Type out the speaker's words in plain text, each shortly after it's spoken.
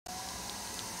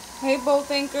Hey Bold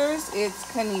Thinkers, it's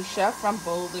Kanisha from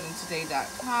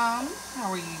BoldLivingToday.com. How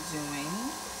are you doing?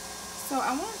 So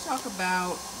I want to talk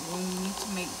about when we need to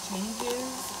make changes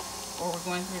or we're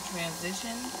going through a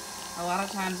transition. A lot of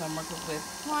times I'm working with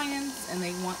clients and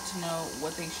they want to know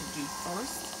what they should do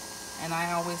first. And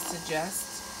I always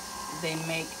suggest they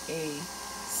make a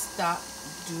stop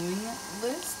doing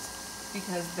list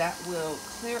because that will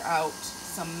clear out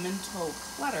some mental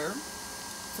clutter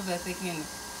so that they can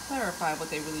clarify what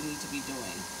they really need to be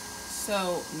doing.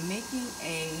 So making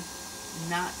a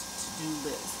not to do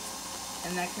list,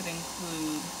 and that could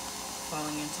include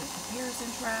falling into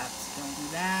comparison traps. Don't do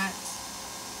that.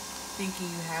 Thinking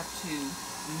you have to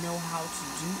know how to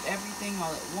do everything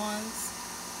all at once.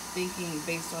 Thinking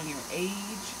based on your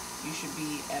age, you should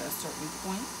be at a certain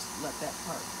point. Let that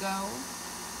part go.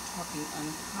 Talking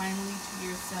unkindly to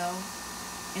yourself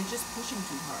and just pushing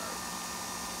too hard.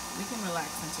 We can relax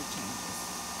and take changes.